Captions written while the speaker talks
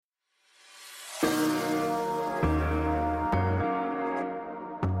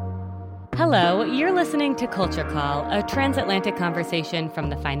Hello, you're listening to Culture Call, a transatlantic conversation from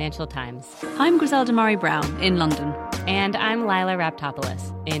the Financial Times. I'm Griselda Murray-Brown in London. And I'm Lila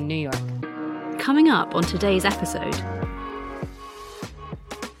Raptopoulos in New York. Coming up on today's episode... I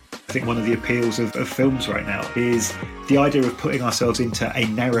think one of the appeals of films right now is the idea of putting ourselves into a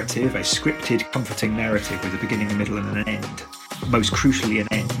narrative, a scripted, comforting narrative with a beginning, a middle and an end. Most crucially, an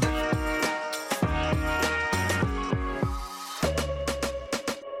end.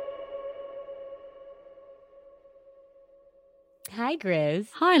 Hi, Grizz.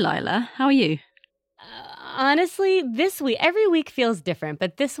 Hi, Lila. How are you? Honestly, this week, every week feels different,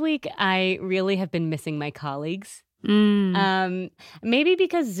 but this week I really have been missing my colleagues. Maybe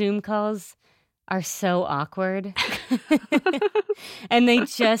because Zoom calls are so awkward and they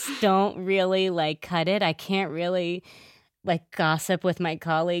just don't really cut it. I can't really gossip with my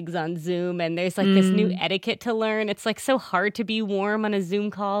colleagues on Zoom, and there's this new etiquette to learn. It's so hard to be warm on a Zoom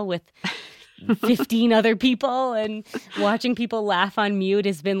call with 15 other people, and watching people laugh on mute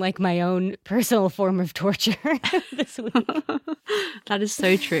has been my own personal form of torture this week. That is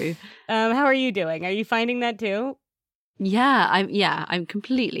so true. How are you doing? Are you finding that too? I'm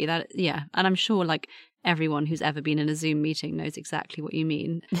completely that. Yeah. And I'm sure everyone who's ever been in a Zoom meeting knows exactly what you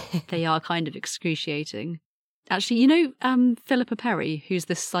mean. They are kind of excruciating. Actually, you know, Philippa Perry, who's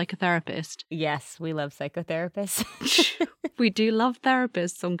this psychotherapist. Yes, we love psychotherapists. We do love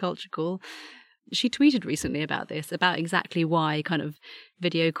therapists on Culture Call. She tweeted recently about this, about exactly why kind of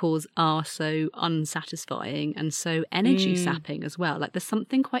video calls are so unsatisfying and so energy sapping as well. There's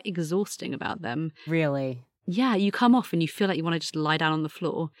something quite exhausting about them. Really? Yeah, you come off and you feel like you want to just lie down on the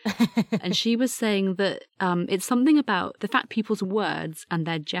floor. And she was saying that it's something about the fact people's words and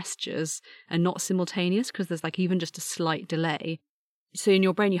their gestures are not simultaneous, because there's even just a slight delay. So in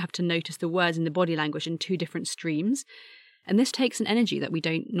your brain, you have to notice the words and the body language in two different streams. And this takes an energy that we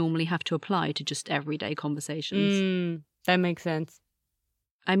don't normally have to apply to just everyday conversations. That makes sense.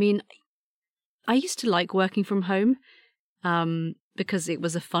 I mean, I used to like working from home. Because it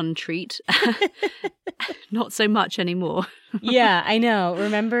was a fun treat. Not so much anymore. Yeah, I know.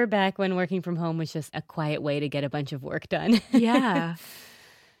 Remember back when working from home was just a quiet way to get a bunch of work done? Yeah.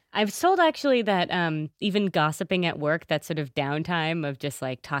 I was told actually that even gossiping at work, that sort of downtime of just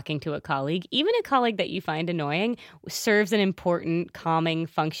talking to a colleague, even a colleague that you find annoying, serves an important calming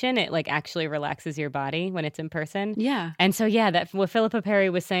function. It actually relaxes your body when it's in person. Yeah. And so, that what Philippa Perry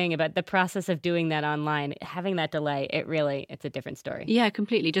was saying about the process of doing that online, having that delay, it's a different story. Yeah,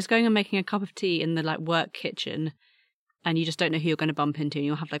 completely. Just going and making a cup of tea in the work kitchen, and you just don't know who you're going to bump into, and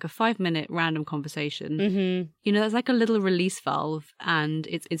you'll have a 5-minute random conversation. Mm-hmm. You know, there's a little release valve, and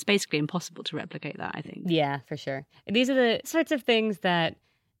it's basically impossible to replicate that, I think. Yeah, for sure. These are the sorts of things that,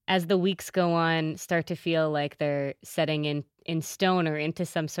 as the weeks go on, start to feel like they're setting in stone or into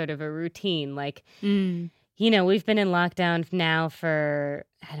some sort of a routine. You know, we've been in lockdown now for,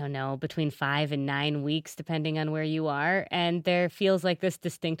 I don't know, between 5 and 9 weeks, depending on where you are. And there feels like this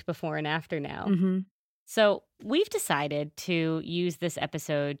distinct before and after now. Mm-hmm. So we've decided to use this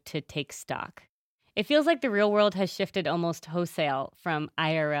episode to take stock. It feels like the real world has shifted almost wholesale from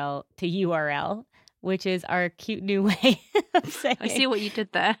IRL to URL, which is our cute new way of saying. I see what you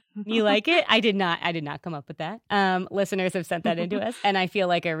did there. You like it? I did not come up with that. Listeners have sent that into us, and I feel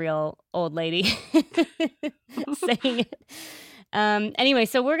like a real old lady saying it. Anyway,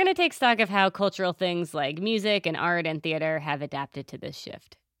 so we're going to take stock of how cultural things like music and art and theater have adapted to this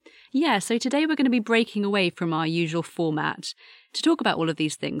shift. Yeah, so today we're going to be breaking away from our usual format to talk about all of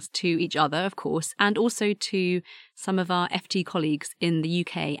these things to each other, of course, and also to some of our FT colleagues in the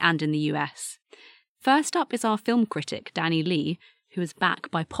UK and in the US. First up is our film critic, Danny Lee, who is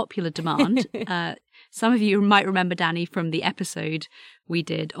back by popular demand. Some of you might remember Danny from the episode we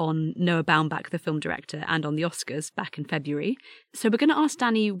did on Noah Baumbach, the film director, and on the Oscars back in February. So we're going to ask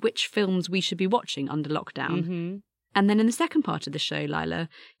Danny which films we should be watching under lockdown. Mm-hmm. And then in the second part of the show, Lila,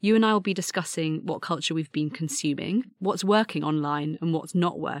 you and I will be discussing what culture we've been consuming, what's working online and what's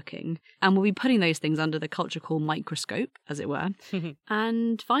not working. And we'll be putting those things under the Culture Call microscope, as it were.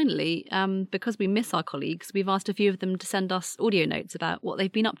 And finally, because we miss our colleagues, we've asked a few of them to send us audio notes about what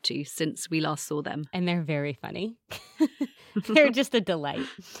they've been up to since we last saw them. And they're very funny. They're just a delight.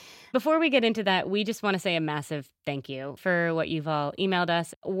 Before we get into that, we just want to say a massive thank you for what you've all emailed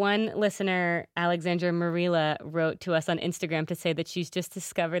us. One listener, Alexandra Marila, wrote to us on Instagram to say that she's just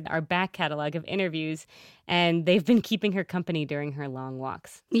discovered our back catalog of interviews, and they've been keeping her company during her long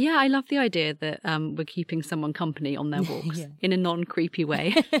walks. Yeah, I love the idea that we're keeping someone company on their walks in a non-creepy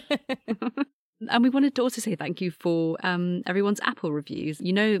way. And we wanted to also say thank you for everyone's Apple reviews.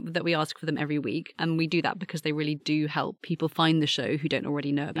 You know that we ask for them every week, and we do that because they really do help people find the show who don't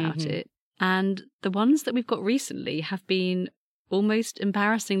already know about it. And the ones that we've got recently have been almost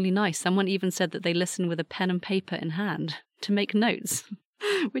embarrassingly nice. Someone even said that they listen with a pen and paper in hand to make notes,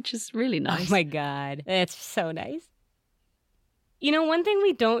 which is really nice. Oh my God, it's so nice. You know, one thing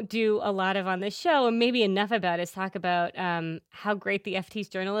we don't do a lot of on this show, and maybe enough about, is talk about how great the FT's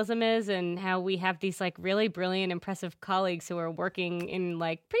journalism is and how we have these like really brilliant, impressive colleagues who are working in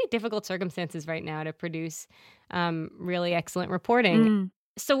like pretty difficult circumstances right now to produce really excellent reporting.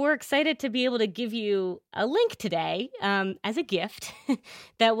 So we're excited to be able to give you a link today as a gift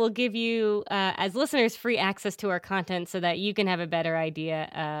that will give you, as listeners, free access to our content so that you can have a better idea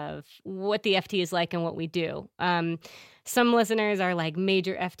of what the FT is like and what we do. Some listeners are like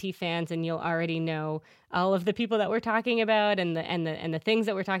major FT fans, and you'll already know all of the people that we're talking about and the things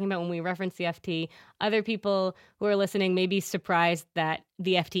that we're talking about when we reference the FT. Other people who are listening may be surprised that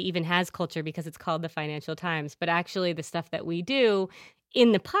the FT even has culture because it's called the Financial Times. But actually, the stuff that we do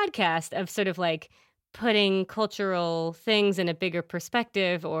in the podcast of sort of like putting cultural things in a bigger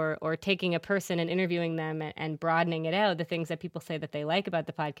perspective or taking a person and interviewing them and broadening it out, the things that people say that they like about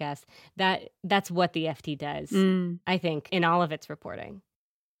the podcast, that's what the FT does, I think, in all of its reporting.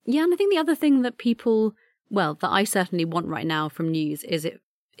 Yeah, and I think the other thing that people, well, that I certainly want right now from news is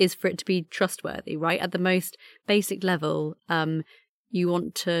for it to be trustworthy, right? At the most basic level, you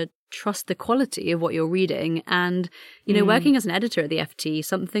want to trust the quality of what you're reading. And, you know, working as an editor at the FT,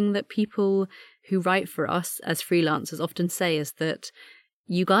 something that people who write for us as freelancers often say is that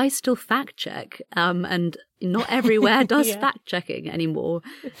you guys still fact check, and not everywhere does fact checking anymore.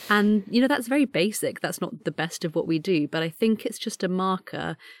 And, you know, that's very basic. That's not the best of what we do. But I think it's just a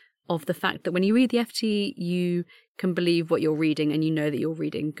marker of the fact that when you read the FT, you can believe what you're reading and you know that you're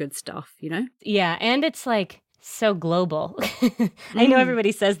reading good stuff, you know? Yeah. And it's like so global. I know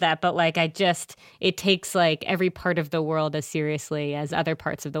everybody says that, but like it takes like every part of the world as seriously as other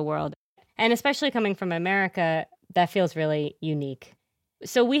parts of the world. And especially coming from America, that feels really unique.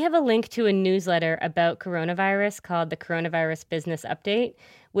 So we have a link to a newsletter about coronavirus called the Coronavirus Business Update,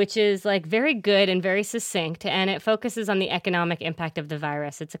 which is like very good and very succinct, and it focuses on the economic impact of the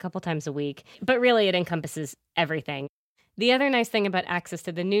virus. It's a couple times a week, but really it encompasses everything. The other nice thing about access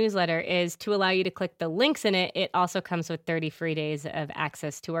to the newsletter is to allow you to click the links in it. It also comes with 30 free days of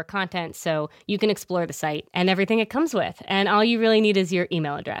access to our content, so you can explore the site and everything it comes with. And all you really need is your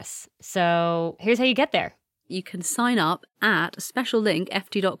email address. So here's how you get there. You can sign up at a special link,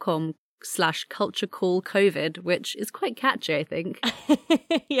 ft.com/culturecallcovid, which is quite catchy, I think.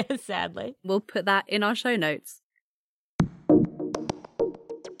 Yes, sadly. We'll put that in our show notes.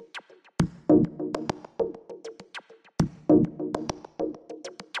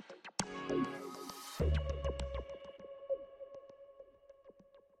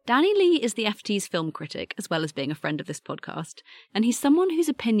 Danny Lee is the FT's film critic, as well as being a friend of this podcast. And he's someone whose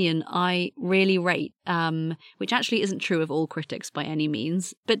opinion I really rate, which actually isn't true of all critics by any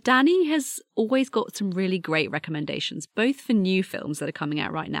means. But Danny has always got some really great recommendations, both for new films that are coming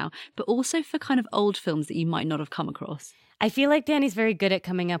out right now, but also for kind of old films that you might not have come across. I feel like Danny's very good at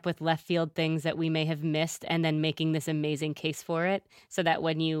coming up with left field things that we may have missed and then making this amazing case for it so that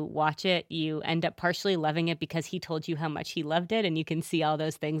when you watch it, you end up partially loving it because he told you how much he loved it and you can see all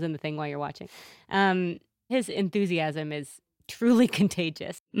those things in the thing while you're watching. His enthusiasm is truly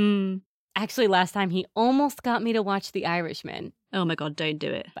contagious. Actually, last time he almost got me to watch The Irishman. Oh my God, don't do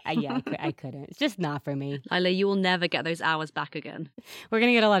it. But I couldn't. It's just not for me. Lila, you will never get those hours back again. We're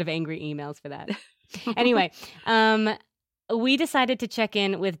going to get a lot of angry emails for that. Anyway, we decided to check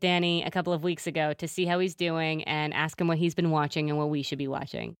in with Danny a couple of weeks ago to see how he's doing and ask him what he's been watching and what we should be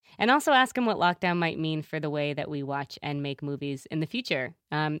watching. And also ask him what lockdown might mean for the way that we watch and make movies in the future.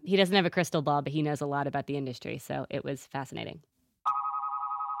 He doesn't have a crystal ball, but he knows a lot about the industry, so it was fascinating.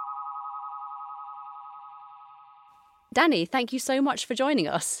 Danny, thank you so much for joining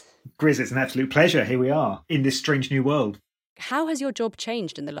us. Grizz, it's an absolute pleasure. Here we are in this strange new world. How has your job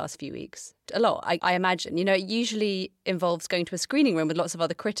changed in the last few weeks? A lot, I imagine. You know, it usually involves going to a screening room with lots of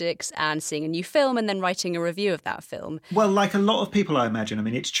other critics and seeing a new film and then writing a review of that film. Well, like a lot of people, I imagine. I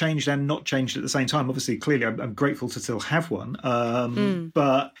mean, it's changed and not changed at the same time. Obviously, clearly, I'm grateful to still have one.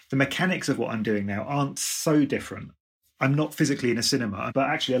 But the mechanics of what I'm doing now aren't so different. I'm not physically in a cinema, but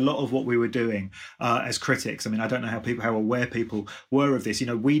actually a lot of what we were doing as critics, I mean, I don't know how aware people were of this. You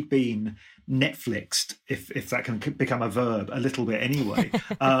know, we'd been Netflixed, if that can become a verb, a little bit anyway.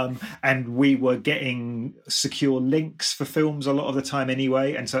 And we were getting secure links for films a lot of the time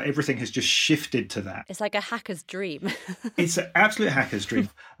anyway. And so everything has just shifted to that. It's like a hacker's dream. It's an absolute hacker's dream.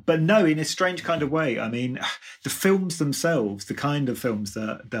 But no, in a strange kind of way. I mean, the films themselves, the kind of films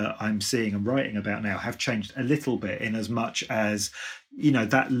that I'm seeing and writing about now have changed a little bit, in as much as, you know,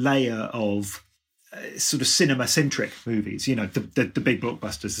 that layer of sort of cinema-centric movies, you know, the big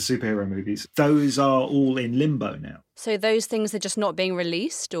blockbusters, the superhero movies, those are all in limbo now. So those things are just not being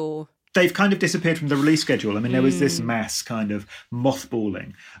released, or? They've kind of disappeared from the release schedule. I mean, there was this mass kind of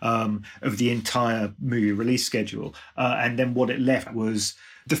mothballing of the entire movie release schedule. And then what it left was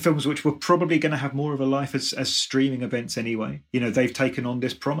the films which were probably going to have more of a life as streaming events anyway. You know, they've taken on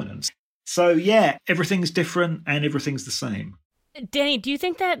this prominence. So, yeah, everything's different and everything's the same. Danny, do you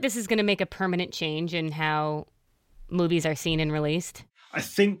think that this is going to make a permanent change in how movies are seen and released? I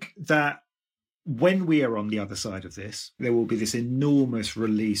think that when we are on the other side of this, there will be this enormous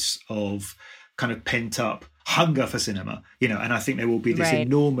release of kind of pent-up hunger for cinema, you know, and I think there will be this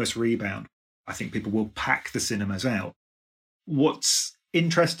enormous rebound. I think people will pack the cinemas out. What's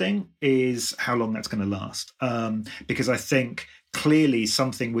interesting is how long that's going to last, because I think clearly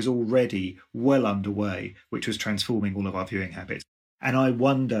something was already well underway, which was transforming all of our viewing habits. And I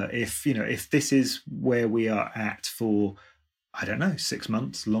wonder if, you know, if this is where we are at for, I don't know, 6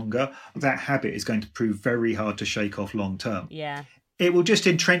 months longer, that habit is going to prove very hard to shake off long term. Yeah. It will just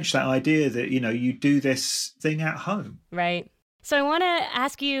entrench that idea that, you know, you do this thing at home. Right. So I want to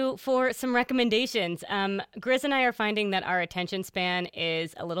ask you for some recommendations. Grizz and I are finding that our attention span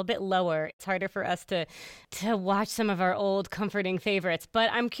is a little bit lower. It's harder for us to watch some of our old comforting favorites. But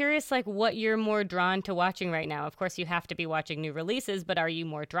I'm curious, like, what you're more drawn to watching right now. Of course, you have to be watching new releases, but are you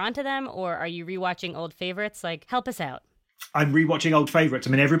more drawn to them, or are you rewatching old favorites? Like, help us out. I'm rewatching old favourites. I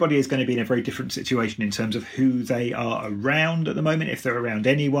mean, everybody is going to be in a very different situation in terms of who they are around at the moment, if they're around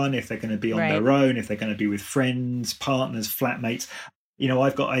anyone, if they're going to be on their own, if they're going to be with friends, partners, flatmates. You know,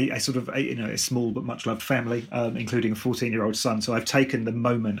 I've got a sort of a small but much loved family, including a 14-year-old son. So I've taken the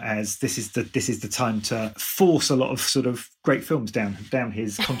moment as this is the time to force a lot of sort of great films down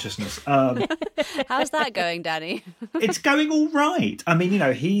his consciousness. How's that going, Danny? It's going all right. I mean,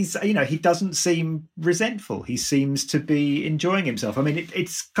 he doesn't seem resentful. He seems to be enjoying himself. I mean,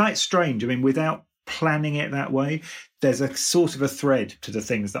 it's quite strange. I mean, without planning it that way, there's a sort of a thread to the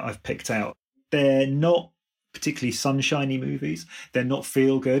things that I've picked out. They're not particularly sunshiny movies. They're not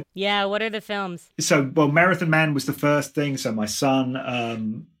feel good. Yeah, what are the films? So, well, Marathon Man was the first thing. So my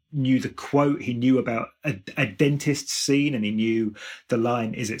son knew the quote. He knew about a dentist scene, and he knew the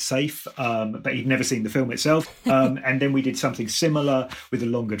line, "Is it safe?" But he'd never seen the film itself. And then we did something similar with The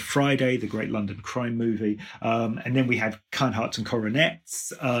Long Good Friday, the great London crime movie. And then we had Kind Hearts and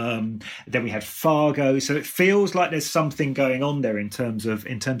Coronets. Then we had Fargo. So it feels like there's something going on there in terms of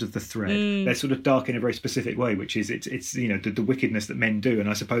the thread. They're sort of dark in a very specific way, which is it's the wickedness that men do. And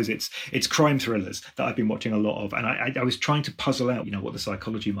I suppose it's crime thrillers that I've been watching a lot of. And I was trying to puzzle out, what the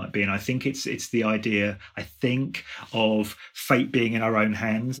psychology might be. And I think it's the idea, of fate being in our own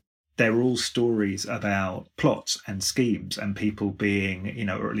hands. They're all stories about plots and schemes and people being,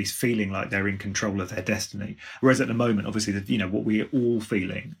 or at least feeling like they're in control of their destiny. Whereas at the moment, obviously, what we're all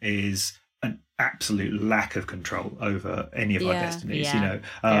feeling is an absolute lack of control over any of our destinies,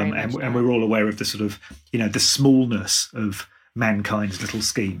 and we're all aware of the sort of, the smallness of mankind's little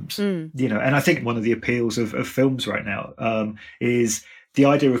schemes, and I think one of the appeals of films right now is the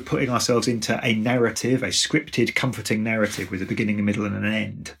idea of putting ourselves into a narrative, a scripted, comforting narrative with a beginning, a middle, and an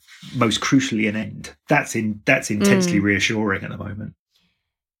end. Most crucially, an end. That's intensely reassuring at the moment.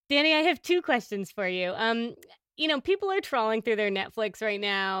 Danny, I have 2 questions for you. People are trawling through their Netflix right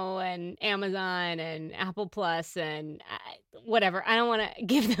now, and Amazon and Apple Plus and whatever. I don't want to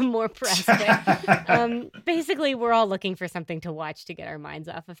give them more press, but basically we're all looking for something to watch to get our minds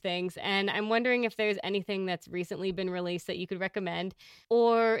off of things. And I'm wondering if there's anything that's recently been released that you could recommend,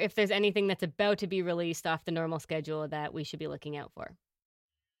 or if there's anything that's about to be released off the normal schedule that we should be looking out for.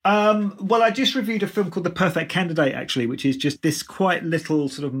 Well, I just reviewed a film called The Perfect Candidate, actually, which is just this quite little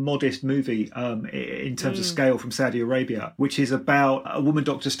sort of modest movie in terms of scale from Saudi Arabia, which is about a woman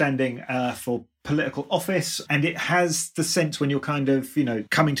doctor standing for political office. And it has the sense when you're kind of,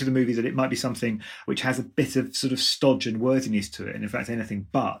 coming to the movie that it might be something which has a bit of sort of stodge and worthiness to it. And in fact, anything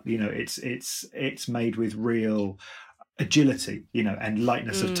but, it's made with real agility, and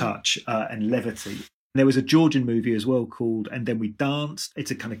lightness of touch and levity. There was a Georgian movie as well called And Then We Danced.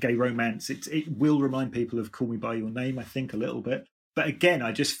 It's a kind of gay romance. It will remind people of Call Me By Your Name, I think, a little bit. But again,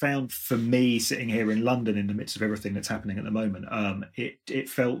 I just found, for me, sitting here in London in the midst of everything that's happening at the moment, it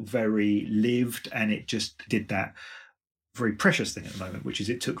felt very lived, and it just did that very precious thing at the moment, which is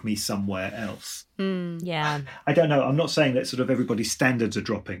it took me somewhere else. Yeah. I don't know. I'm not saying that sort of everybody's standards are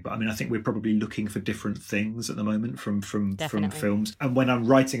dropping, but I mean, I think we're probably looking for different things at the moment from films. And when I'm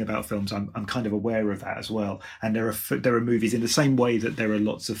writing about films, I'm kind of aware of that as well. And there are movies in the same way that there are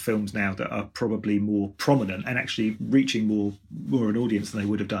lots of films now that are probably more prominent and actually reaching more an audience than they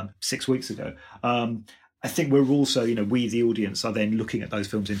would have done 6 weeks ago. I think we're also, we, the audience, are then looking at those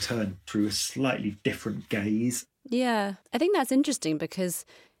films in turn through a slightly different gaze. Yeah, I think that's interesting because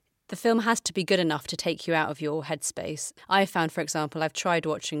the film has to be good enough to take you out of your headspace. I found, for example, I've tried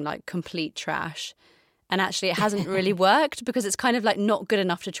watching like complete trash, and actually it hasn't really worked because it's kind of like not good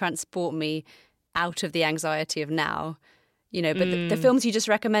enough to transport me out of the anxiety of now. But the films you just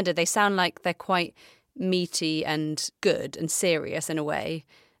recommended, they sound like they're quite meaty and good and serious in a way.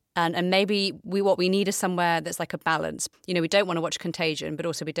 And maybe what we need is somewhere that's like a balance. We don't want to watch Contagion, but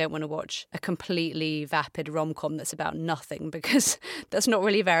also we don't want to watch a completely vapid rom-com that's about nothing, because that's not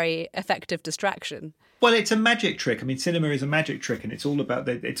really very effective distraction. Well, it's a magic trick. I mean, cinema is a magic trick, and it's all about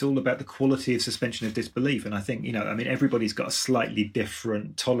the quality of suspension of disbelief. And I think, everybody's got a slightly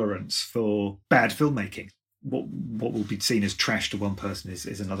different tolerance for bad filmmaking. What will be seen as trash to one person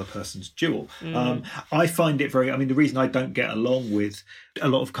is another person's jewel. I find it the reason I don't get along with a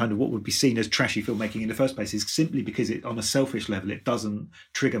lot of kind of what would be seen as trashy filmmaking in the first place is simply because on a selfish level, it doesn't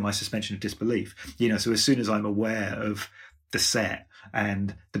trigger my suspension of disbelief. So as soon as I'm aware of the set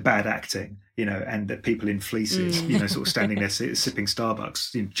and the bad acting, and the people in fleeces, sort of standing there sipping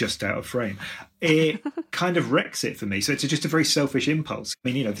Starbucks just out of frame, it kind of wrecks it for me. So it's just a very selfish impulse.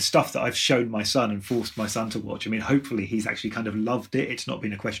 I mean, the stuff that I've shown my son and forced my son to watch, I mean, hopefully he's actually kind of loved it. It's not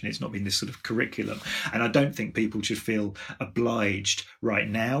been a question. It's not been this sort of curriculum. And I don't think people should feel obliged right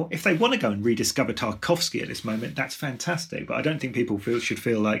now. If they want to go and rediscover Tarkovsky at this moment, that's fantastic. But I don't think people should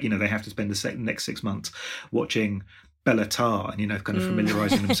feel like, they have to spend the next 6 months watching Bela Tarr and, kind of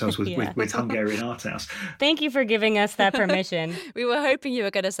familiarising themselves with Hungarian art house. Thank you for giving us that permission. We were hoping you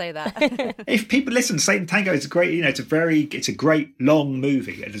were going to say that. If people listen, Satan Tango is a great, it's a great long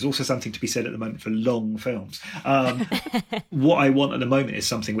movie. There's also something to be said at the moment for long films. What I want at the moment is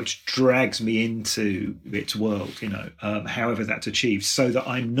something which drags me into its world, however that's achieved, so that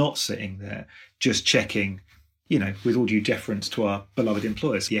I'm not sitting there just checking, with all due deference to our beloved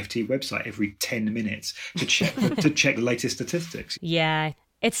employers, the FT website every 10 minutes to check the latest statistics. Yeah.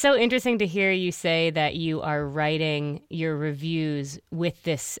 It's so interesting to hear you say that you are writing your reviews with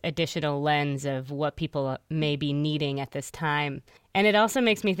this additional lens of what people may be needing at this time. And it also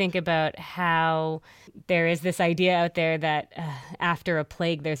makes me think about how there is this idea out there that after a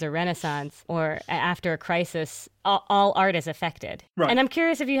plague, there's a renaissance, or after a crisis, all art is affected. Right. And I'm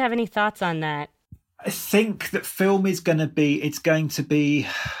curious if you have any thoughts on that. I think that film is going to be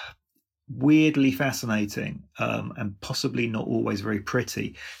weirdly fascinating and possibly not always very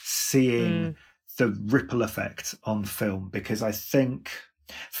pretty, seeing the ripple effect on film, because I think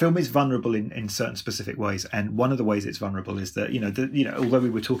film is vulnerable in certain specific ways. And one of the ways it's vulnerable is that, although we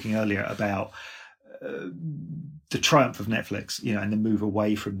were talking earlier about the triumph of Netflix, and the move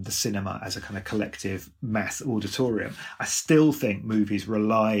away from the cinema as a kind of collective mass auditorium, I still think movies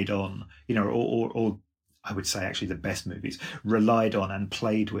relied on, or I would say actually the best movies relied on and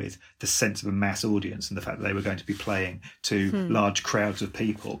played with the sense of a mass audience and the fact that they were going to be playing to large crowds of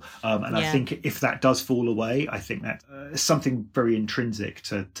people. I think if that does fall away, I think that something very intrinsic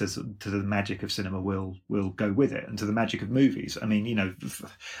to the magic of cinema will go with it, and to the magic of movies. I mean,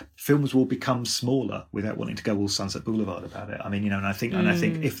 films will become smaller without wanting to go all Sunset Boulevard about it. I mean, and I think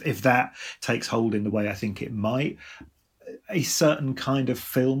if that takes hold in the way I think it might, a certain kind of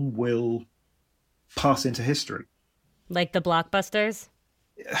film will pass into history. Like the blockbusters?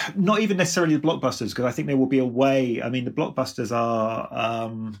 Not even necessarily the blockbusters, because I think there will be a way. I mean, the blockbusters are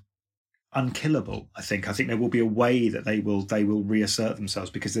unkillable. I think there will be a way that they will reassert themselves,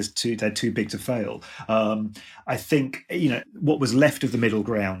 because they're too big to fail. I think what was left of the middle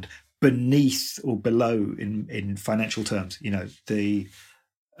ground, beneath or below in financial terms, the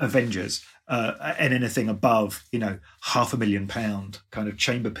Avengers, and anything above, £500,000 kind of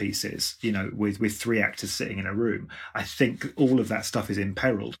chamber pieces, with 3 actors sitting in a room. I think all of that stuff is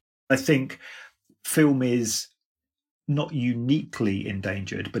imperiled. I think film is not uniquely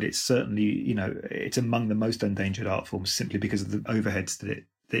endangered, but it's certainly, it's among the most endangered art forms, simply because of the overheads that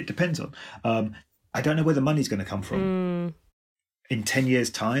it depends on. I don't know where the money's going to come from. In 10 years'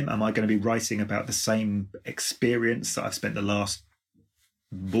 time, am I going to be writing about the same experience that I've spent the last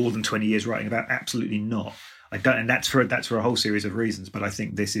more than 20 years writing about? Absolutely not. I don't, and that's for a whole series of reasons. But I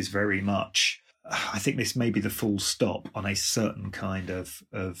think this is very much. I think this may be the full stop on a certain kind of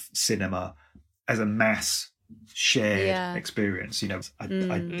cinema as a mass shared experience. I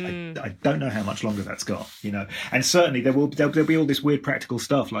don't know how much longer that's got. And certainly there'll be all this weird practical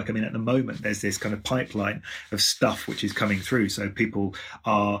stuff. Like, I mean, at the moment there's this kind of pipeline of stuff which is coming through. So people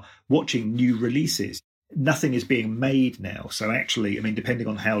are watching new releases. Nothing is being made now. So actually, I mean, depending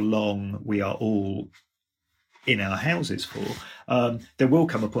on how long we are all in our houses for, there will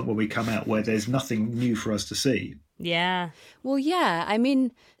come a point when we come out where there's nothing new for us to see. Yeah. Well, yeah. I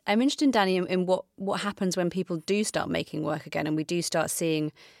mean, I'm interested, Danny, in what happens when people do start making work again, and we do start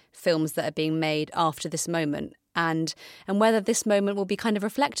seeing films that are being made after this moment, and whether this moment will be kind of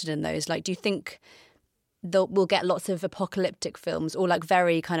reflected in those. Like, do you think we'll get lots of apocalyptic films or like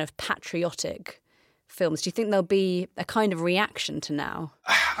very kind of patriotic films? Do you think there'll be a kind of reaction to now?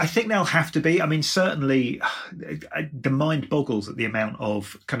 I think there'll have to be. I mean, certainly the mind boggles at the amount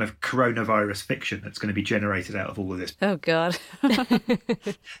of kind of coronavirus fiction that's going to be generated out of all of this. Oh, God.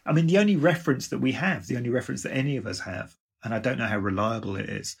 I mean, the only reference that any of us have, and I don't know how reliable it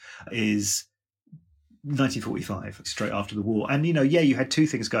is 1945, straight after the war. And, you had two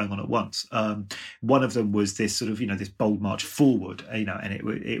things going on at once. One of them was this sort of, this bold march forward, and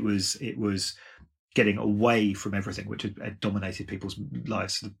it was getting away from everything which had dominated people's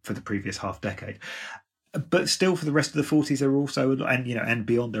lives for the previous half decade. But still, for the rest of the 40s, there were also, and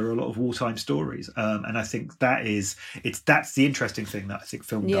beyond, there are a lot of wartime stories. And I think that's the interesting thing that I think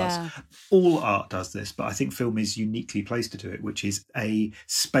film does. All art does this, but I think film is uniquely placed to do it, which is a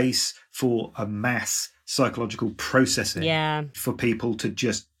space for a mass psychological processing for people to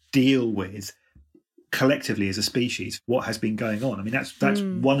just deal with collectively as a species what has been going on. I mean, that's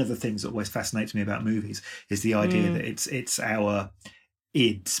one of the things that always fascinates me about movies, is the idea that it's our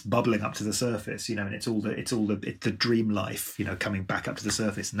ids bubbling up to the surface, and it's the dream life, coming back up to the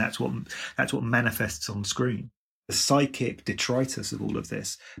surface, and that's what manifests on screen. The psychic detritus of all of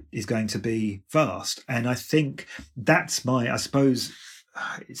this is going to be vast, and I think that's I suppose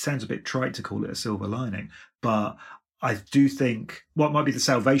it sounds a bit trite to call it a silver lining, but I do think what might be the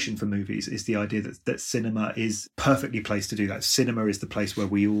salvation for movies is the idea that cinema is perfectly placed to do that. Cinema is the place where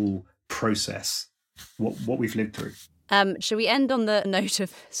we all process what we've lived through. Shall we end on the note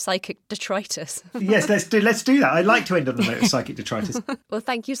of psychic detritus? Yes, let's do that. I'd like to end on the note of psychic detritus. Well,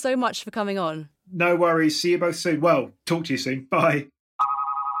 thank you so much for coming on. No worries. See you both soon. Well, talk to you soon. Bye.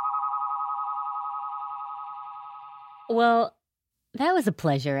 Well, that was a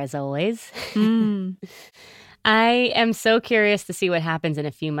pleasure, as always. I am so curious to see what happens in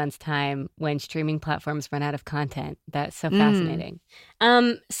a few months' time when streaming platforms run out of content. That's so fascinating.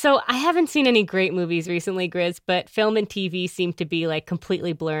 So I haven't seen any great movies recently, Grizz, but film and TV seem to be like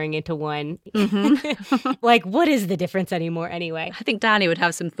completely blurring into one. Like, what is the difference anymore anyway? I think Danny would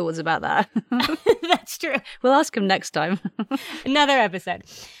have some thoughts about that. That's true. We'll ask him next time. Another episode.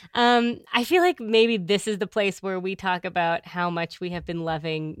 I feel like maybe this is the place where we talk about how much we have been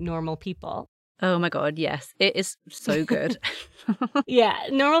loving Normal People. Oh my God, yes. It is so good. Yeah,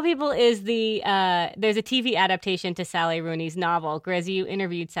 Normal People is there's a TV adaptation to Sally Rooney's novel. Grizz, you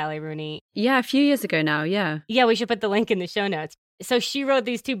interviewed Sally Rooney. Yeah, a few years ago now, yeah. Yeah, we should put the link in the show notes. So she wrote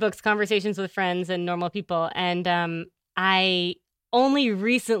these two books, Conversations with Friends and Normal People, and I only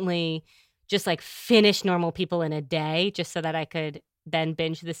recently just like finished Normal People in a day just so that I could then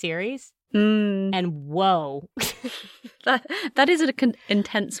binge the series. And whoa. That is an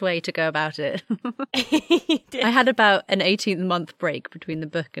intense way to go about it. I had about an 18-month break between the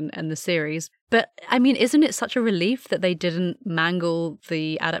book and the series. But, I mean, isn't it such a relief that they didn't mangle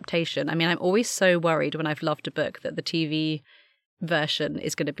the adaptation? I mean, I'm always so worried when I've loved a book that the TV version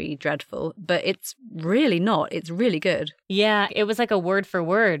is going to be dreadful, but it's really not. It's really good. Yeah, it was like a word for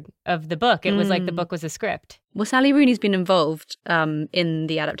word of the book. It was like the book was a script. Well, Sally Rooney's been involved in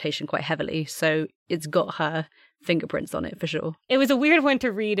the adaptation quite heavily, so it's got her fingerprints on it for sure. It was a weird one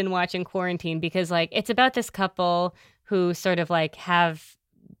to read and watch in quarantine because like it's about this couple who sort of like have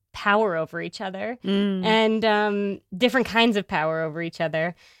power over each other and different kinds of power over each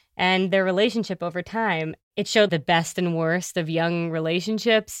other and their relationship over time. It showed the best and worst of young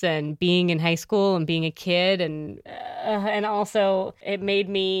relationships and being in high school and being a kid, and also it made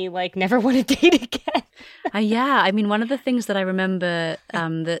me like never want to date again. Yeah, I mean, one of the things that I remember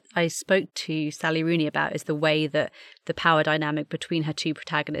that I spoke to Sally Rooney about is the way that the power dynamic between her two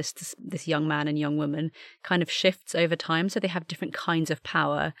protagonists, this young man and young woman, kind of shifts over time. So they have different kinds of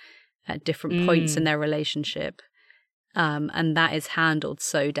power at different points in their relationship. And that is handled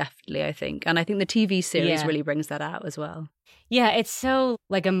so deftly, I think. And I think the TV series really brings that out as well. Yeah, it's so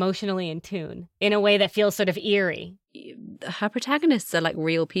like emotionally in tune in a way that feels sort of eerie. Her protagonists are like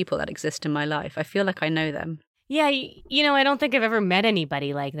real people that exist in my life. I feel like I know them. Yeah, you know, I don't think I've ever met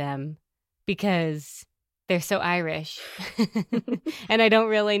anybody like them because they're so Irish. And I don't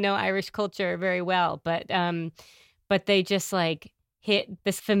really know Irish culture very well, but they just like hit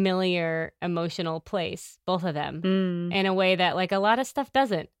this familiar emotional place, both of them, in a way that like a lot of stuff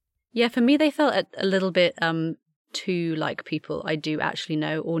doesn't. Yeah, for me, they felt a little bit too like people I do actually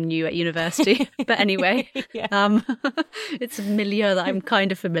know or knew at university. But anyway, it's a milieu that I'm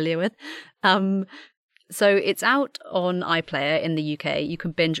kind of familiar with. So it's out on iPlayer in the UK. You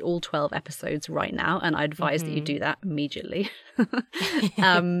can binge all 12 episodes right now, and I advise that you do that immediately.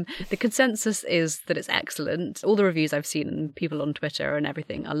 The consensus is that it's excellent. All the reviews I've seen and people on Twitter and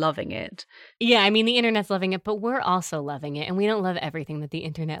everything are loving it. Yeah, I mean, the internet's loving it, but we're also loving it, and we don't love everything that the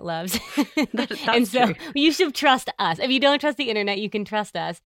internet loves. That's and so true. You should trust us. If you don't trust the internet, you can trust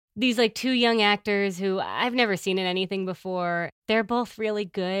us. These like two young actors who I've never seen in anything before, they're both really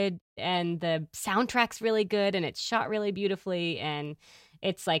good, and the soundtrack's really good, and it's shot really beautifully, and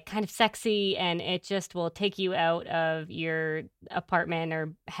it's like kind of sexy, and it just will take you out of your apartment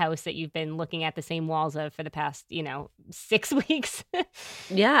or house that you've been looking at the same walls of for the past, 6 weeks.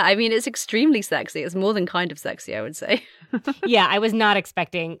 Yeah, I mean, it's extremely sexy. It's more than kind of sexy, I would say. Yeah, I was not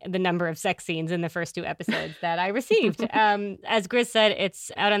expecting the number of sex scenes in the first 2 episodes that I received. As Grizz said,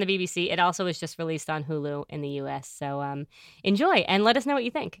 it's out on the BBC. It also was just released on Hulu in the US. So enjoy and let us know what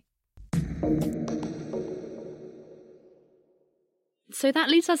you think. So that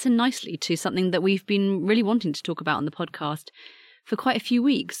leads us in nicely to something that we've been really wanting to talk about on the podcast for quite a few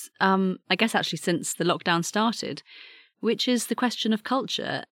weeks, I guess actually since the lockdown started, which is the question of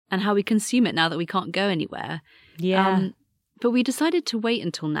culture and how we consume it now that we can't go anywhere. Yeah. But we decided to wait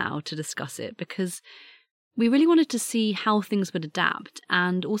until now to discuss it because we really wanted to see how things would adapt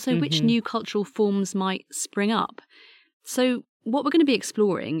and also which new cultural forms might spring up. So what we're going to be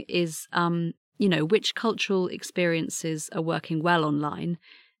exploring is which cultural experiences are working well online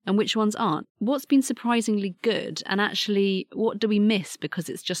and which ones aren't. What's been surprisingly good, and actually what do we miss because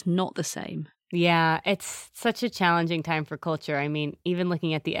it's just not the same? Yeah, it's such a challenging time for culture. I mean, even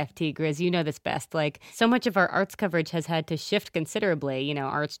looking at the FT, Grizz, you know this best. Like, so much of our arts coverage has had to shift considerably,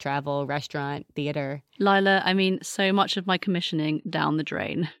 arts, travel, restaurant, theater. Lila, I mean, so much of my commissioning down the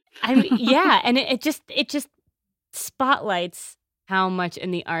drain. I mean, yeah, and it just spotlights how much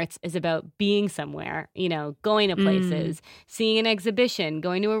in the arts is about being somewhere, going to places, seeing an exhibition,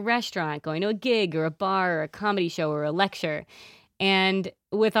 going to a restaurant, going to a gig or a bar or a comedy show or a lecture. And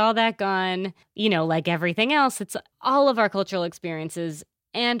with all that gone, like everything else, it's all of our cultural experiences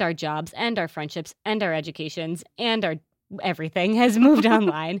and our jobs and our friendships and our educations and our everything has moved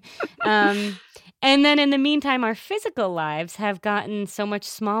online. And then in the meantime, our physical lives have gotten so much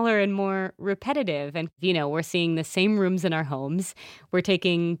smaller and more repetitive. And, we're seeing the same rooms in our homes. We're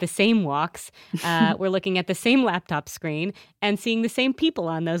taking the same walks. We're looking at the same laptop screen and seeing the same people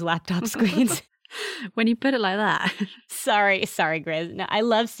on those laptop screens. When you put it like that. Sorry, Grizz. No, I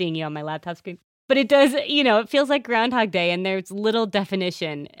love seeing you on my laptop screen. But it does, it feels like Groundhog Day, and there's little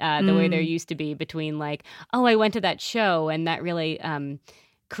definition the way there used to be between like, oh, I went to that show and that really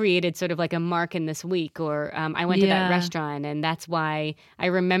created sort of like a mark in this week, or I went to that restaurant and that's why I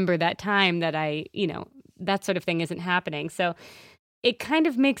remember that time that that sort of thing isn't happening. So it kind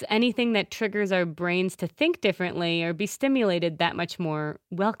of makes anything that triggers our brains to think differently or be stimulated that much more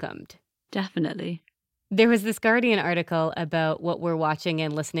welcomed. Definitely. There was this Guardian article about what we're watching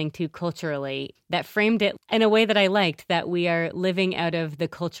and listening to culturally that framed it in a way that I liked, that we are living out of the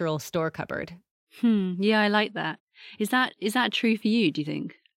cultural store cupboard. Yeah, I like that. Is that true for you, do you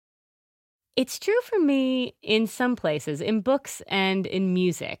think? It's true for me in some places, in books and in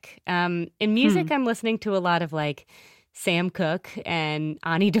music. In music, I'm listening to a lot of like Sam Cooke and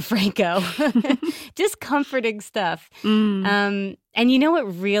Ani DeFranco, just comforting stuff. And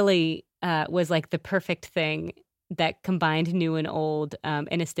what really was like the perfect thing that combined new and old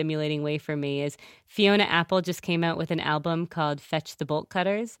in a stimulating way for me is Fiona Apple just came out with an album called Fetch the Bolt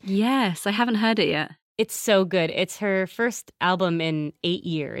Cutters. Yes, I haven't heard it yet. It's so good. It's her first album in 8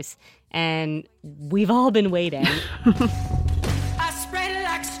 years, and we've all been waiting. I spread it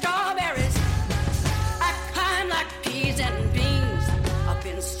like strawberries. I climb like peas and beans. I've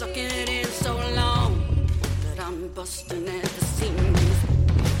been sucking it in so long that I'm busting at the seams.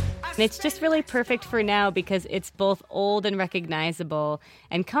 And it's just really perfect for now because it's both old and recognizable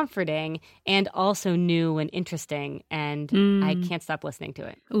and comforting and also new and interesting. And I can't stop listening to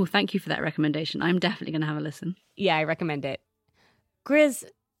it. Oh, thank you for that recommendation. I'm definitely going to have a listen. Yeah, I recommend it. Grizz,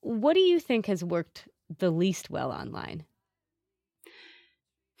 what do you think has worked the least well online?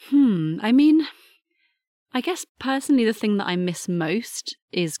 I mean, I guess personally the thing that I miss most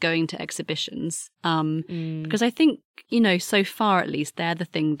is going to exhibitions. Because I think, so far at least, they're the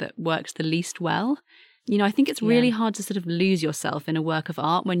thing that works the least well. I think it's really hard to sort of lose yourself in a work of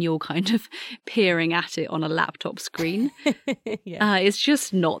art when you're kind of peering at it on a laptop screen. It's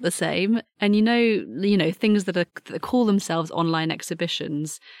just not the same. And things that call themselves online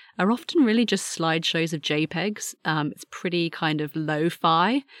exhibitions are often really just slideshows of JPEGs. It's pretty kind of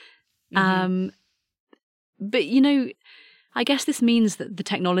lo-fi. But, I guess this means that the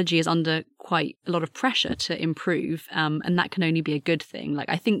technology is under quite a lot of pressure to improve, and that can only be a good thing. Like,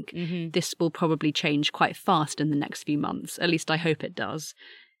 I think this will probably change quite fast in the next few months. At least I hope it does.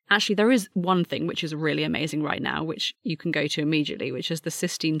 Actually, there is one thing which is really amazing right now, which you can go to immediately, which is the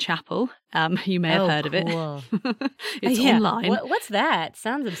Sistine Chapel. You may have heard of it. It's online. What's that?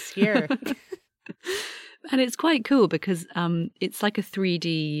 Sounds obscure. And it's quite cool because it's like a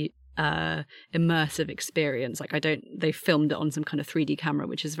 3D immersive experience. Like they filmed it on some kind of 3D camera,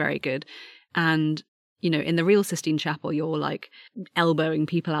 which is very good. And in the real Sistine Chapel, you're like elbowing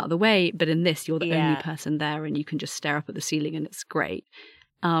people out of the way, but in this, you're the only person there, and you can just stare up at the ceiling, and it's great.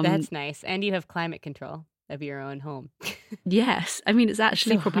 That's nice, and you have climate control of your own home. Yes, I mean it's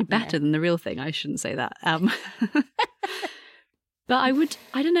actually so probably better than the real thing. I shouldn't say that. But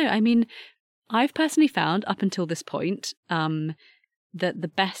I don't know. I mean, I've personally found up until this point that the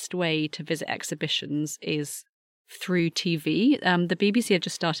best way to visit exhibitions is through TV. The BBC have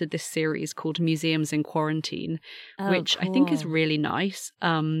just started this series called Museums in Quarantine, which I think is really nice.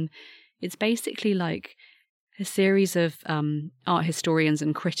 It's basically like a series of art historians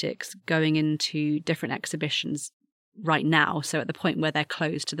and critics going into different exhibitions right now, so at the point where they're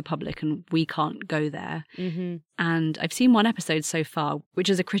closed to the public and we can't go there. And I've seen one episode so far, which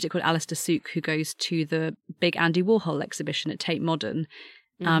is a critic called Alistair Sook, who goes to the big Andy Warhol exhibition at Tate Modern.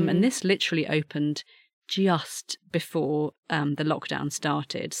 And this literally opened just before the lockdown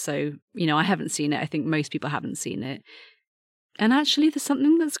started. So, I haven't seen it. I think most people haven't seen it. And actually, there's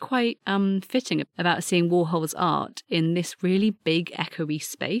something that's quite fitting about seeing Warhol's art in this really big, echoey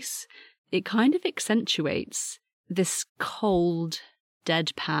space. It kind of accentuates this cold,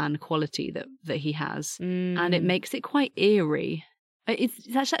 deadpan quality that he has, and it makes it quite eerie.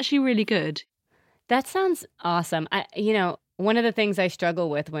 That's actually really good. That sounds awesome. One of the things I struggle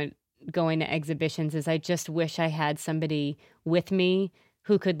with when going to exhibitions is I just wish I had somebody with me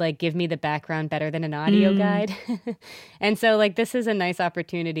who could give me the background better than an audio guide. And so this is a nice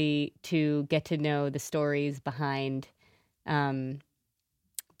opportunity to get to know the stories behind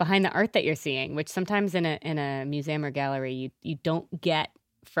the art that you're seeing, which sometimes in a museum or gallery you don't get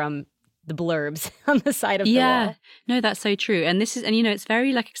from the blurbs on the side of the wall. No, that's so true. And it's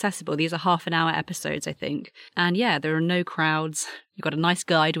very accessible. These are half-an-hour episodes, I think. And there are no crowds. You've got a nice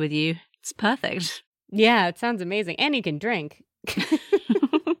guide with you. It's perfect. Yeah, it sounds amazing. And you can drink.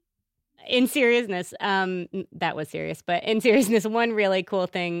 In seriousness, that was serious, but in seriousness, one really cool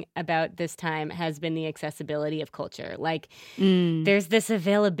thing about this time has been the accessibility of culture. There's this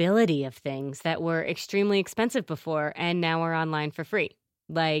availability of things that were extremely expensive before and now are online for free,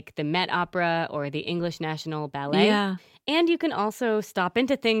 like the Met Opera or the English National Ballet. Yeah. And you can also stop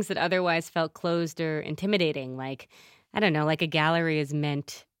into things that otherwise felt closed or intimidating, like a gallery is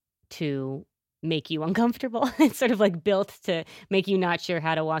meant to make you uncomfortable. It's sort of built to make you not sure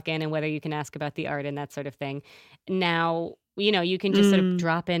how to walk in and whether you can ask about the art and that sort of thing. Now, you can just sort of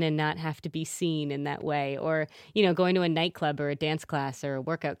drop in and not have to be seen in that way. Or, going to a nightclub or a dance class or a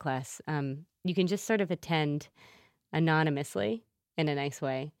workout class, you can just sort of attend anonymously in a nice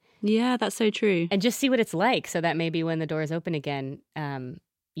way. Yeah, that's so true. And just see what it's like so that maybe when the doors open again,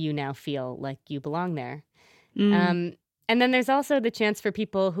 you now feel like you belong there. And then there's also the chance for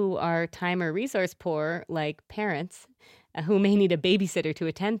people who are time or resource poor, like parents, who may need a babysitter to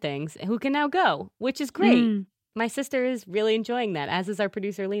attend things, who can now go, which is great. My sister is really enjoying that, as is our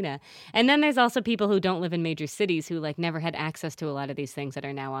producer, Lena. And then there's also people who don't live in major cities who never had access to a lot of these things that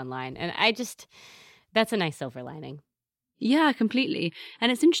are now online. And that's a nice silver lining. Yeah, completely.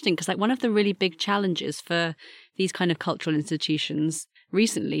 And it's interesting because one of the really big challenges for these kind of cultural institutions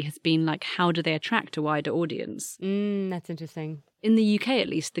recently has been how do they attract a wider audience? That's interesting. In the UK, at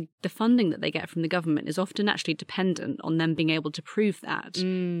least, the funding that they get from the government is often actually dependent on them being able to prove that.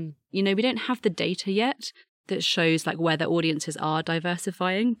 We don't have the data yet, that shows like where their audiences are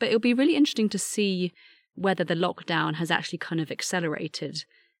diversifying. But it'll be really interesting to see whether the lockdown has actually kind of accelerated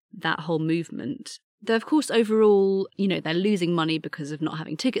that whole movement. Though, of course, overall, they're losing money because of not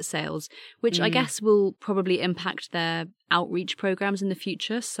having ticket sales, which I guess will probably impact their outreach programs in the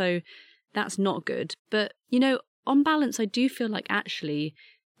future. So that's not good. But, on balance, I do feel like actually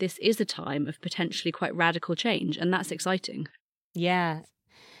this is a time of potentially quite radical change, and that's exciting. Yeah.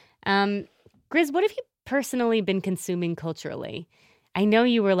 Grizz, what have you personally been consuming culturally? I know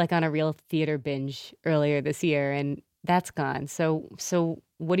you were like on a real theater binge earlier this year, and that's gone. So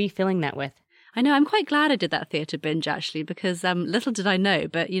what are you filling that with? I know, I'm quite glad I did that theatre binge, actually, because little did I know,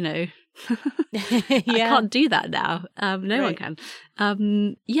 but, I can't do that now. No one can. I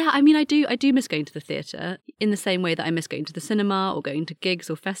do miss going to the theatre in the same way that I miss going to the cinema or going to gigs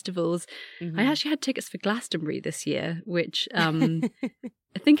or festivals. Mm-hmm. I actually had tickets for Glastonbury this year, which,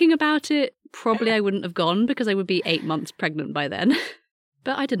 thinking about it, probably I wouldn't have gone because I would be 8 months pregnant by then.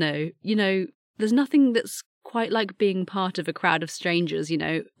 But I don't know, there's nothing that's quite like being part of a crowd of strangers,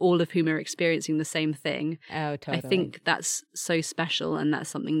 all of whom are experiencing the same thing. Oh, totally. I think that's so special, and that's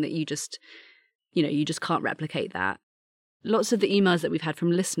something that you just can't replicate that. Lots of the emails that we've had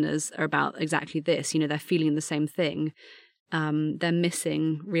from listeners are about exactly this. They're feeling the same thing. They're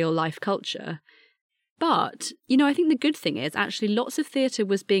missing real life culture. But, I think the good thing is actually lots of theatre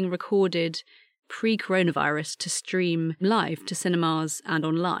was being recorded pre-coronavirus to stream live to cinemas and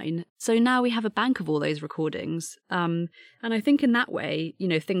online. So now we have a bank of all those recordings. And I think in that way,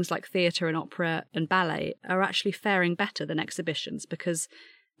 things like theatre and opera and ballet are actually faring better than exhibitions because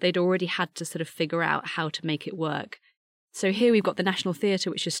they'd already had to sort of figure out how to make it work. So here we've got the National Theatre,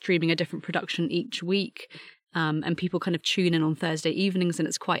 which is streaming a different production each week. And people kind of tune in on Thursday evenings, and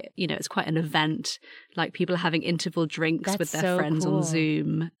it's quite an event. Like people are having interval drinks with their friends on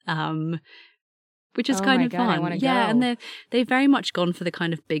Zoom. Which is kind of fun. Yeah, and they've very much gone for the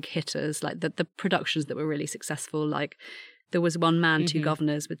kind of big hitters, like the productions that were really successful. Like there was One Man, Two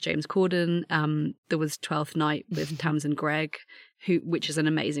Governors with James Corden. There was 12th Night with Tamsin Greig, which is an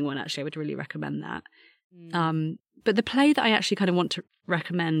amazing one, actually. I would really recommend that. But the play that I actually kind of want to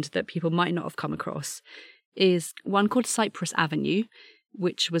recommend that people might not have come across is one called Cypress Avenue,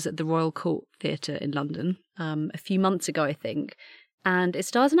 which was at the Royal Court Theatre in London a few months ago, I think. And it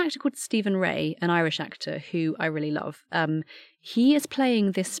stars an actor called Stephen Ray, an Irish actor who I really love. He is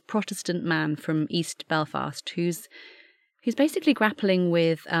playing this Protestant man from East Belfast who's basically grappling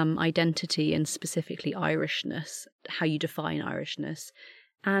with identity and specifically Irishness, how you define Irishness.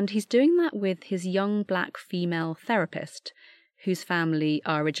 And he's doing that with his young black female therapist, whose family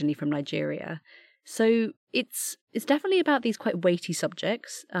are originally from Nigeria. So it's definitely about these quite weighty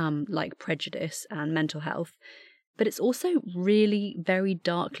subjects, like prejudice and mental health. But it's also really very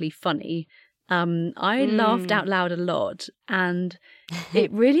darkly funny. I laughed out loud a lot, and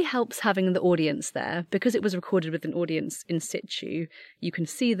it really helps having the audience there because it was recorded with an audience in situ. You can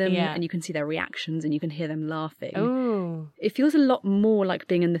see them and you can see their reactions and you can hear them laughing. Ooh. It feels a lot more like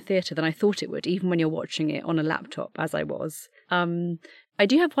being in the theatre than I thought it would, even when you're watching it on a laptop, as I was. I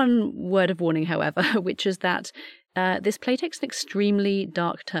do have one word of warning, however, which is that this play takes an extremely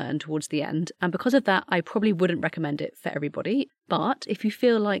dark turn towards the end, and because of that, I probably wouldn't recommend it for everybody. But if you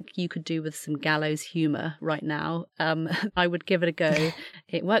feel like you could do with some gallows humour right now, I would give it a go.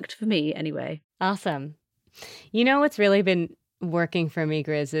 It worked for me anyway. Awesome. What's really been working for me,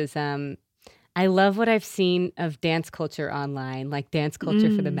 Grizz, is I love what I've seen of dance culture online, like dance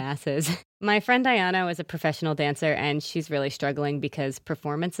culture for the masses. My friend Diana was a professional dancer, and she's really struggling because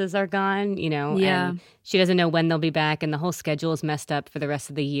performances are gone, and she doesn't know when they'll be back, and the whole schedule is messed up for the rest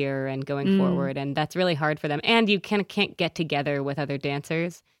of the year and going forward, and that's really hard for them. And you can't get together with other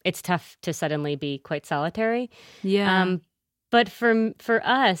dancers. It's tough to suddenly be quite solitary. Yeah. But for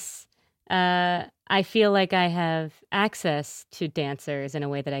us, I feel like I have access to dancers in a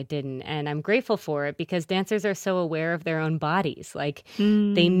way that I didn't. And I'm grateful for it because dancers are so aware of their own bodies. Like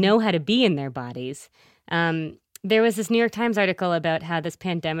they know how to be in their bodies. There was this New York Times article about how this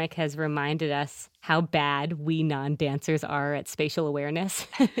pandemic has reminded us how bad we non-dancers are at spatial awareness.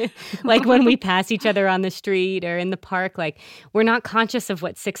 Like when we pass each other on the street or in the park, like we're not conscious of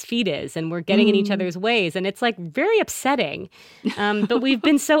what 6 feet is and we're getting in each other's ways. And it's like very upsetting. But we've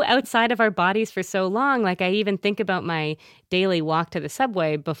been so outside of our bodies for so long. Like I even think about my daily walk to the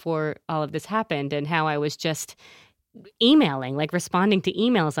subway before all of this happened and how I was just emailing, like responding to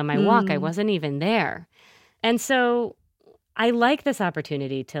emails on my walk. I wasn't even there. And so I like this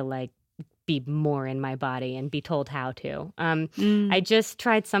opportunity to like be more in my body and be told how to. I just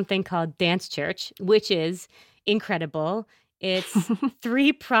tried something called Dance Church, which is incredible. It's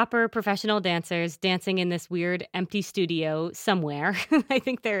 3 proper professional dancers dancing in this weird empty studio somewhere. I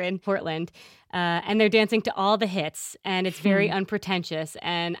think they're in Portland. And they're dancing to all the hits, and it's very unpretentious.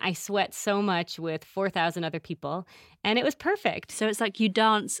 And I sweat so much with 4,000 other people, and it was perfect. So it's like you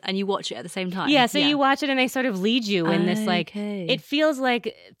dance and you watch it at the same time. Yeah, so you watch it and they sort of lead you in this, like, it feels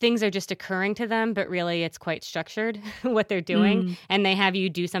like things are just occurring to them, but really it's quite structured, what they're doing. And they have you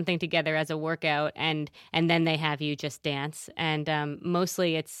do something together as a workout, and then they have you just dance. And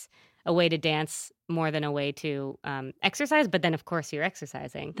mostly it's a way to dance more than a way to exercise, but then, of course, you're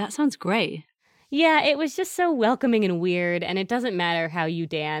exercising. That sounds great. Yeah, it was just so welcoming and weird, and it doesn't matter how you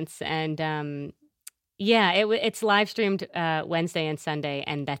dance. And it's live streamed Wednesday and Sunday,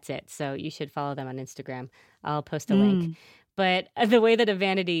 and that's it. So you should follow them on Instagram. I'll post a link. But the way that a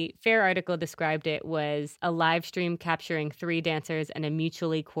Vanity Fair article described it was a live stream capturing 3 dancers and a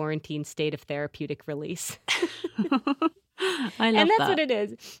mutually quarantined state of therapeutic release. I love that. And that's what it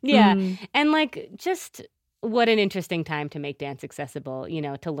is. Yeah. And like, just what an interesting time to make dance accessible,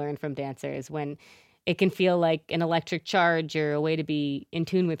 to learn from dancers when it can feel like an electric charge or a way to be in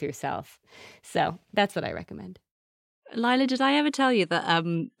tune with yourself. So that's what I recommend. Lila, did I ever tell you that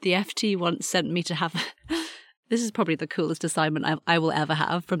the FT once sent me to have... This is probably the coolest assignment I will ever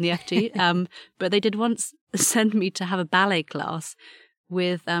have from the FT. But they did once send me to have a ballet class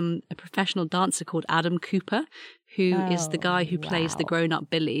with a professional dancer called Adam Cooper, who is the guy who plays the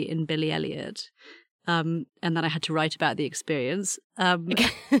grown-up Billy in Billy Elliot. And then I had to write about the experience.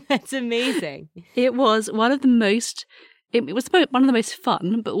 That's amazing. It was one of the most... It was one of the most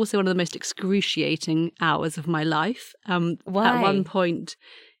fun, but also one of the most excruciating hours of my life. Why? At one point,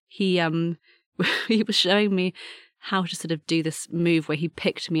 he was showing me how to sort of do this move where he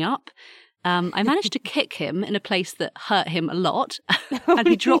picked me up. I managed to kick him in a place that hurt him a lot, and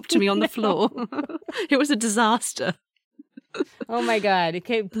he dropped me on the floor. It was a disaster. Oh my God.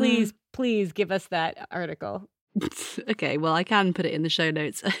 Okay, please give us that article. Okay, well, I can put it in the show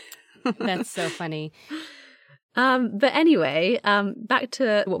notes. That's so funny. But anyway, back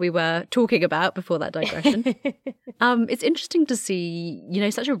to what we were talking about before that digression. It's interesting to see,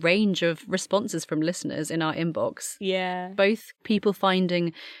 such a range of responses from listeners in our inbox. Yeah. Both people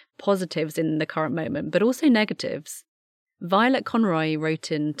finding positives in the current moment, but also negatives. Violet Conroy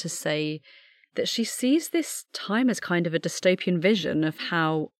wrote in to say that she sees this time as kind of a dystopian vision of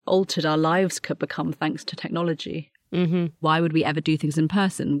how altered our lives could become thanks to technology. Mm-hmm. Why would we ever do things in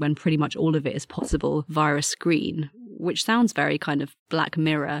person when pretty much all of it is possible via a screen? Which sounds very kind of Black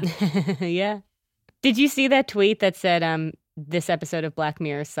Mirror. Yeah. Did you see that tweet that said, this episode of Black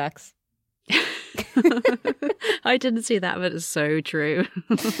Mirror sucks? I didn't see that, but it's so true.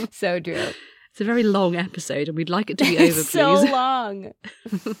 So true. It's a very long episode and we'd like it to be over, please. So long.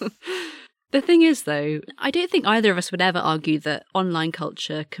 The thing is, though, I don't think either of us would ever argue that online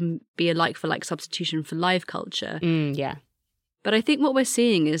culture can be a like-for-like substitution for live culture. Yeah. But I think what we're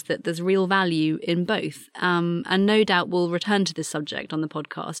seeing is that there's real value in both. And no doubt we'll return to this subject on the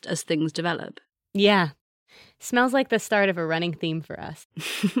podcast as things develop. Yeah. Smells like the start of a running theme for us.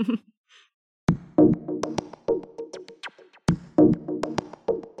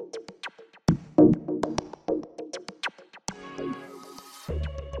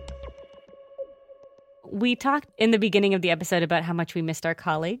 We talked in the beginning of the episode about how much we missed our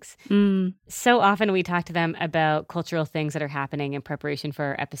colleagues. So often we talk to them about cultural things that are happening in preparation for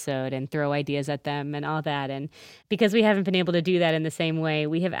our episode and throw ideas at them and all that. And because we haven't been able to do that in the same way,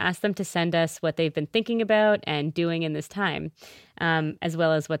 we have asked them to send us what they've been thinking about and doing in this time, as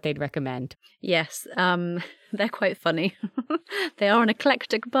well as what they'd recommend. Yes, they're quite funny. They are an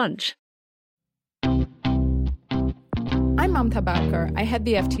eclectic bunch. I'm Mamta Badkar. I head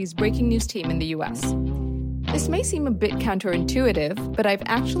the FT's breaking news team in the US. This may seem a bit counterintuitive, but I've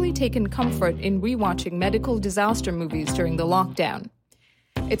actually taken comfort in rewatching medical disaster movies during the lockdown.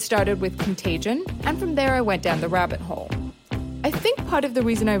 It started with Contagion, and from there I went down the rabbit hole. I think part of the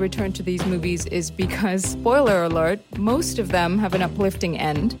reason I returned to these movies is because, spoiler alert, most of them have an uplifting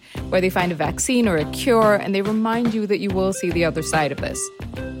end, where they find a vaccine or a cure, and they remind you that you will see the other side of this.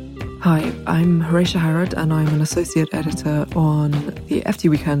 Hi, I'm Horatia Harrod, and I'm an associate editor on the FT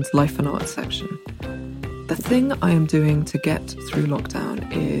Weekend's Life and Art section. The thing I am doing to get through lockdown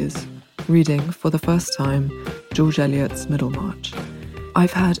is reading, for the first time, George Eliot's Middlemarch.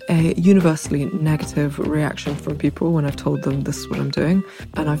 I've had a universally negative reaction from people when I've told them this is what I'm doing,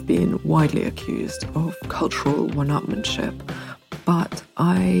 and I've been widely accused of cultural one-upmanship. But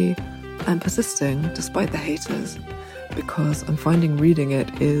I am persisting, despite the haters, because I'm finding reading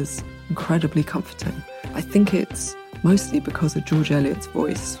it is incredibly comforting. I think it's mostly because of George Eliot's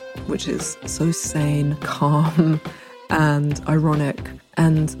voice, which is so sane, calm, and ironic,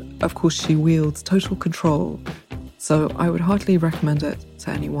 and of course she wields total control. So I would heartily recommend it to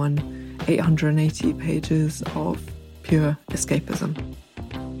anyone. 880 pages of pure escapism.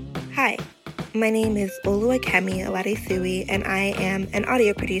 Hi, my name is Oluwakemi Oladesuyi, and I am an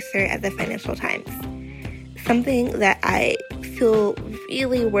audio producer at the Financial Times. Something that I feel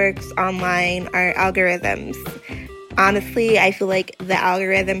really works online are algorithms. Honestly, I feel like the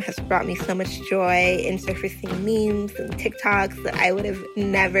algorithm has brought me so much joy in surfacing memes and TikToks that I would have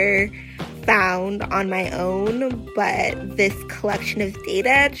never found on my own, but this collection of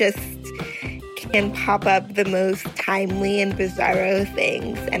data just can pop up the most timely and bizarro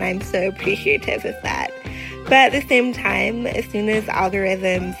things, and I'm so appreciative of that. But at the same time, as soon as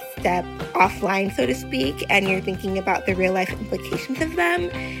algorithms step offline, so to speak, and you're thinking about the real life implications of them,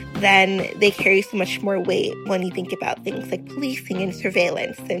 then they carry so much more weight when you think about things like policing and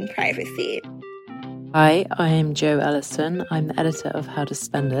surveillance and privacy. Hi, I'm Jo Ellison. I'm the editor of How to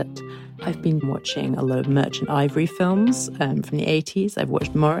Spend It. I've been watching a lot of Merchant Ivory films from the 80s. I've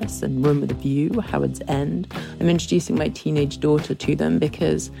watched Morris and Room with a View, Howard's End. I'm introducing my teenage daughter to them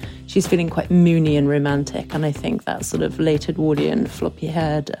because she's feeling quite moony and romantic, and I think that sort of late Edwardian,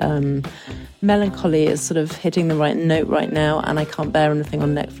 floppy-haired melancholy is sort of hitting the right note right now, and I can't bear anything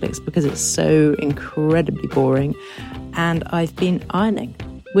on Netflix because it's so incredibly boring. And I've been ironing,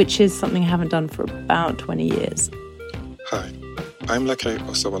 which is something I haven't done for about 20 years. Hi, I'm Leke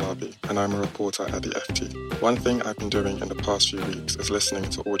Osawalabi, and I'm a reporter at the FT. One thing I've been doing in the past few weeks is listening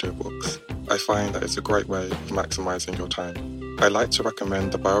to audiobooks. I find that it's a great way of maximising your time. I like to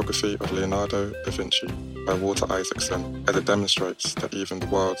recommend the biography of Leonardo da Vinci by Walter Isaacson, as it demonstrates that even the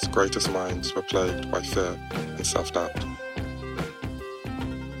world's greatest minds were plagued by fear and self-doubt.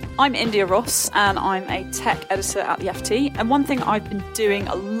 I'm India Ross, and I'm a tech editor at the FT. And one thing I've been doing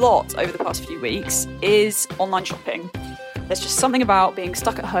a lot over the past few weeks is online shopping. There's just something about being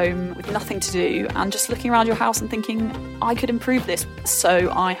stuck at home with nothing to do and just looking around your house and thinking, I could improve this. So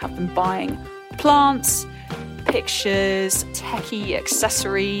I have been buying plants, pictures, techie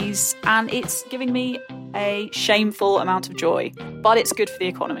accessories, and it's giving me a shameful amount of joy. But it's good for the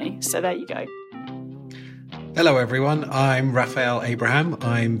economy, so there you go. Hello everyone, I'm Raphael Abraham.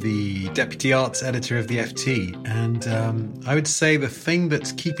 I'm the Deputy Arts Editor of the FT, and I would say the thing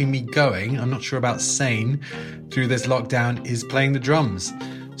that's keeping me going, I'm not sure about sane, through this lockdown is playing the drums.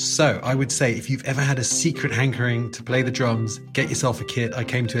 So I would say if you've ever had a secret hankering to play the drums, get yourself a kit. I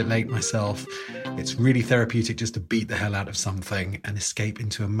came to it late myself. It's really therapeutic just to beat the hell out of something and escape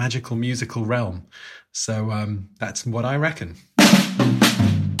into a magical musical realm. So that's what I reckon.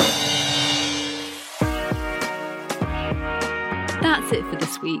 That's it for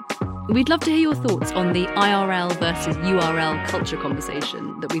this week. We'd love to hear your thoughts on the IRL versus URL culture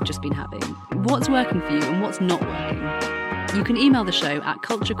conversation that we've just been having. What's working for you and what's not working? You can email the show at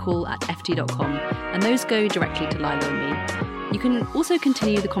culturecall@ft.com, and those go directly to Lila and me. You can also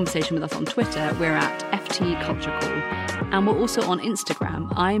continue the conversation with us on Twitter. We're at FT Culture Call, and we're also on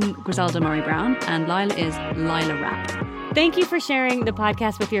Instagram. I'm Griselda Murray Brown, and Lila is Lila Rap. Thank you for sharing the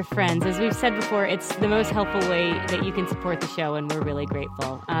podcast with your friends. As we've said before, it's the most helpful way that you can support the show, and we're really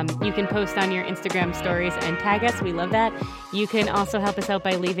grateful. You can post on your Instagram stories and tag us. We love that. You can also help us out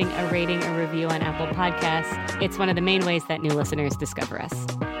by leaving a rating or review on Apple Podcasts. It's one of the main ways that new listeners discover us.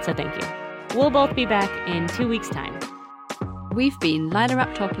 So thank you. We'll both be back in 2 weeks' time. We've been Lila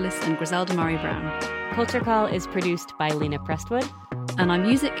Raptopoulos and Griselda Murray Brown. Culture Call is produced by Lena Prestwood. And our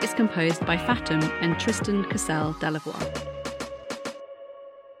music is composed by Fatum and Tristan Cassell Delavoir.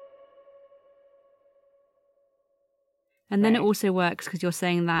 And then it also works because you're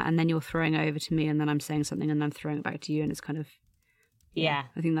saying that and then you're throwing it over to me and then I'm saying something and then throwing it back to you, and it's kind of... Yeah.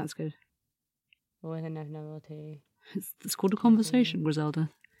 I think that's good. With enough novelty. It's called a conversation, Griselda.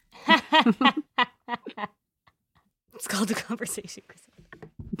 It's called a conversation, Griselda.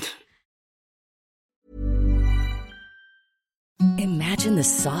 Imagine the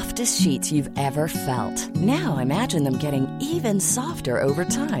softest sheets you've ever felt. Now imagine them getting even softer over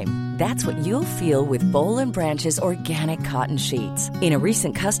time. That's what you'll feel with Boll & Branch's organic cotton sheets. In a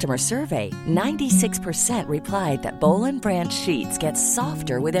recent customer survey, 96% replied that Boll & Branch sheets get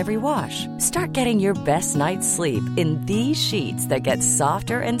softer with every wash. Start getting your best night's sleep in these sheets that get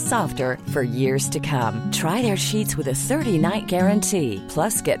softer and softer for years to come. Try their sheets with a 30-night guarantee.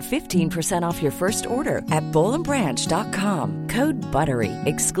 Plus, get 15% off your first order at bollandbranch.com. Code BUTTERY.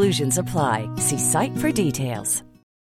 Exclusions apply. See site for details.